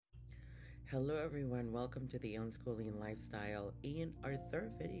Hello everyone, welcome to the Unschooling Lifestyle and our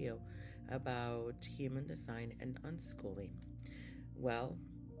third video about human design and unschooling. Well,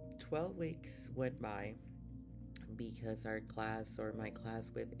 12 weeks went by because our class or my class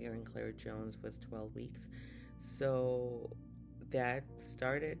with Erin Claire Jones was 12 weeks. So that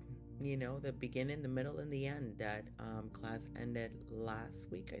started, the beginning, the middle, and the end. That class ended last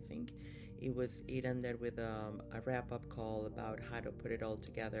week, I think. It ended with a wrap up call about how to put it all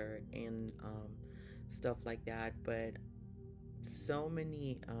together and stuff like that. But so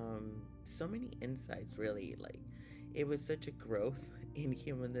many insights, really. Like, it was such a growth in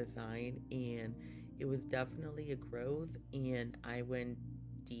human design, and it was definitely a growth, and I went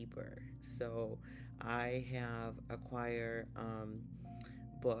deeper. So I have acquired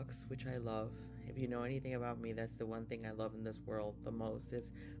books, which I love. If you know anything about me, that's the one thing I love in this world the most,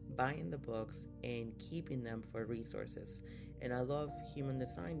 is buying the books and keeping them for resources. And I love human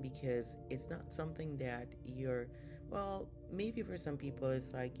design because it's not something that well, maybe for some people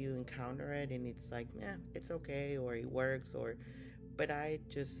it's like you encounter it and it's like, it's okay, or it works, but I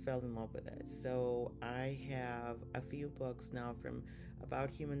just fell in love with it. So I have a few books now from about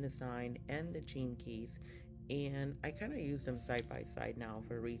human design and the gene keys, and I kind of use them side by side now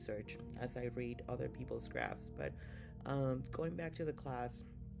for research as I read other people's graphs. But going back to the class,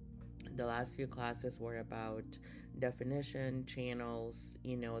 the last few classes were about definition, channels,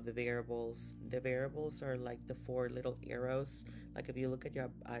 the variables. The variables are like the four little arrows. Like if you look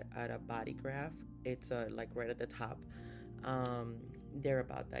at a body graph, it's like right at the top. They're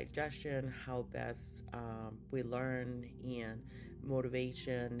about digestion, how best we learn, and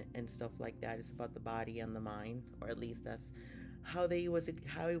motivation and stuff like that. It's about the body and the mind, or at least that's how it was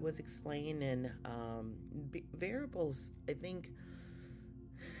explained. And variables, I think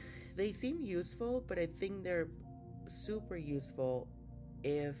they seem useful, but I think they're super useful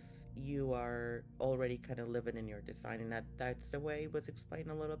if you are already kind of living in your design, and that's the way it was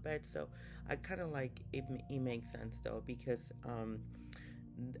explained a little bit. So I kind of like it. It makes sense though, because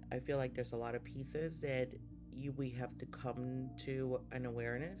I feel like there's a lot of pieces that we have to come to an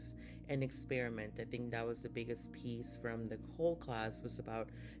awareness and experiment. I think that was the biggest piece from the whole class, was about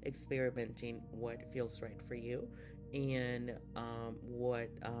experimenting what feels right for you, and what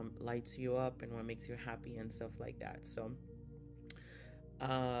lights you up and what makes you happy and stuff like that. So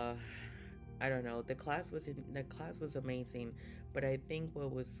uh I don't know. The class was amazing, but I think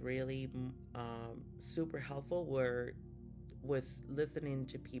what was really super helpful was listening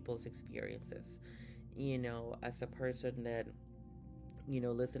to people's experiences. As a person that,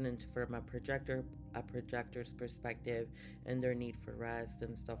 listening from a projector's perspective and their need for rest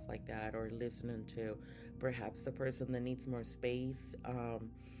and stuff like that, or listening to perhaps a person that needs more space,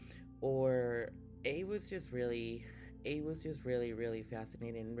 or it was just really really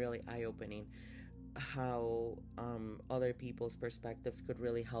fascinating and really eye-opening how other people's perspectives could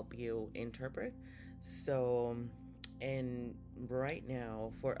really help you interpret. So, and right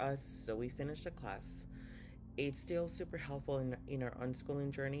now for us, so we finished the class. It's still super helpful in our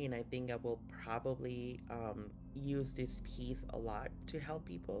unschooling journey, and I think I will probably use this piece a lot to help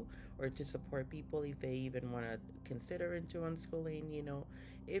people or to support people if they even want to consider into unschooling,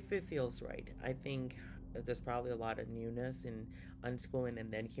 if it feels right. I think there's probably a lot of newness in unschooling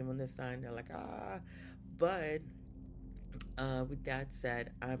and then human design. They're like, but with that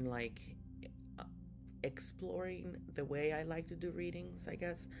said, I'm like exploring the way I like to do readings, I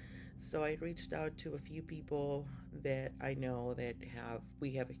guess. So I reached out to a few people that I know that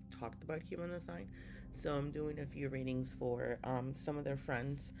we have talked about human design. So I'm doing a few readings for some of their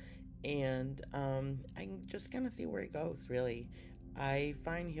friends, and I'm just gonna see where it goes, really. I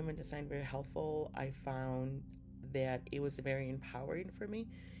find human design very helpful. I found that it was very empowering for me,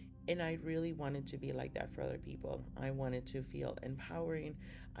 and I really wanted to be like that for other people. I wanted to feel empowering.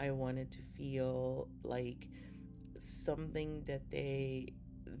 I wanted to feel like something that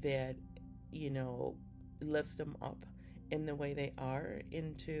lifts them up in the way they are,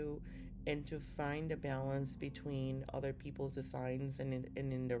 and to find a balance between other people's designs and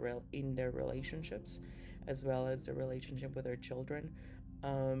in their relationships, as well as the relationship with their children.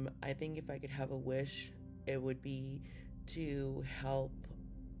 I think if I could have a wish, it would be to help,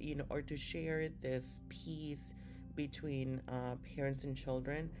 or to share this peace between parents and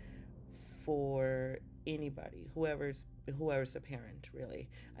children for anybody, whoever's a parent, really.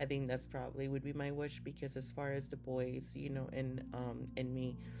 I think that's probably would be my wish, because as far as the boys, and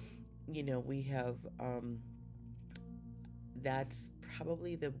me, we have that's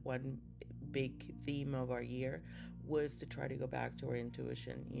probably the one big theme of our year, was to try to go back to our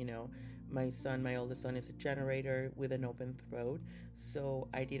intuition. My oldest son, is a generator with an open throat. So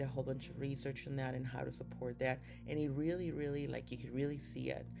I did a whole bunch of research on that and how to support that. And it really, really, like, you could really see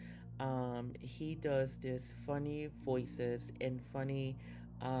it. He does this funny voices and funny,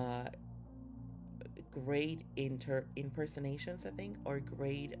 uh, great impersonations, I think, or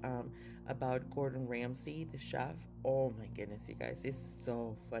great, about Gordon Ramsay, the chef. Oh my goodness, you guys, it's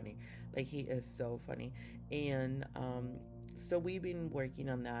so funny. Like, he is so funny. And so we've been working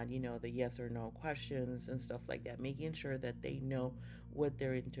on that, the yes or no questions and stuff like that, making sure that they know what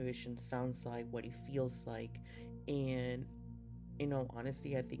their intuition sounds like, what it feels like. And in all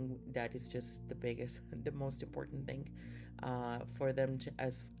honesty, I think that is just the biggest, the most important thing, for them to,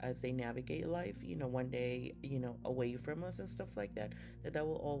 as they navigate life. One day, away from us and stuff like that. That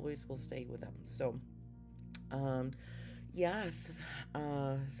will always will stay with them. So, um, yes.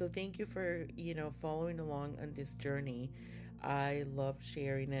 So thank you for following along on this journey. I love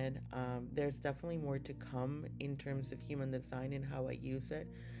sharing it. There's definitely more to come in terms of human design and how I use it.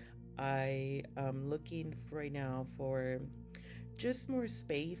 I am looking right now for just more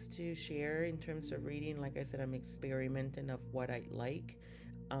space to share in terms of reading. Like I said, I'm experimenting of what I like,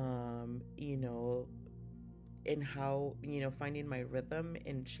 um, you know, and how, finding my rhythm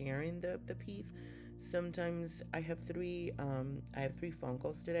and sharing the piece. Sometimes I have three phone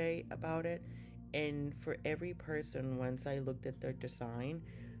calls today about it, and for every person, once I looked at their design,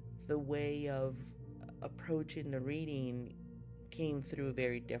 the way of approaching the reading came through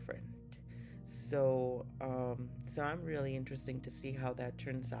very different. So I'm really interesting to see how that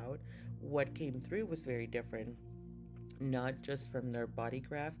turns out. What came through was very different, not just from their body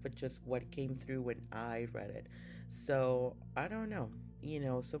graph, but just what came through when I read it. So I don't know,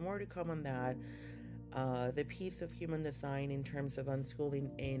 so more to come on that. The piece of human design in terms of unschooling,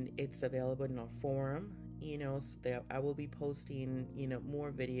 and it's available in our forum. So that I will be posting,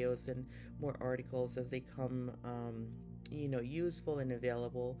 more videos and more articles as they come, useful and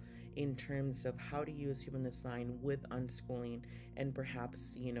available in terms of how to use human design with unschooling, and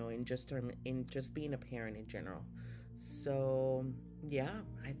perhaps, in just being a parent in general. So yeah,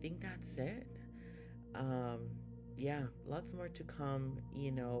 I think that's it. um yeah, lots more to come.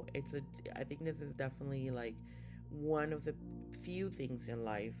 I think this is definitely like one of the few things in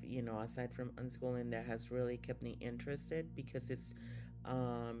life, aside from unschooling, that has really kept me interested, because it's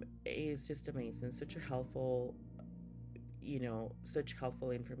just amazing, such a helpful, such helpful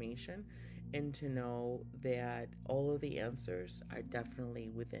information, and to know that all of the answers are definitely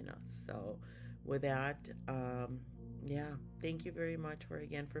within us. So, with that, yeah, thank you very much for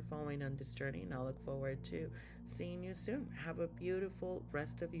following on this journey, and I look forward to seeing you soon. Have a beautiful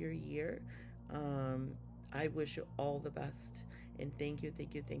rest of your year. Um, I wish you all the best. And thank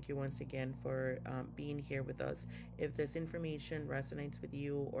you once again for being here with us. If this information resonates with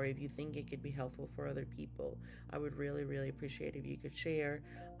you, or if you think it could be helpful for other people, I would really, really appreciate if you could share,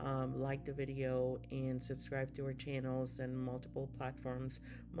 like the video, and subscribe to our channels and multiple platforms,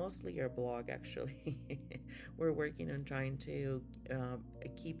 mostly our blog, actually. We're working on trying to,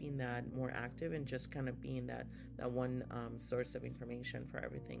 keeping that more active, and just kind of being that one, source of information for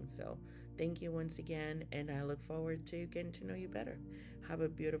everything. So thank you once again, and I look forward to getting to know you better. Have a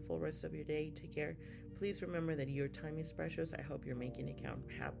beautiful rest of your day. Take care. Please remember that your time is precious. I hope you're making it count.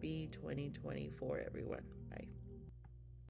 Happy 2024, everyone.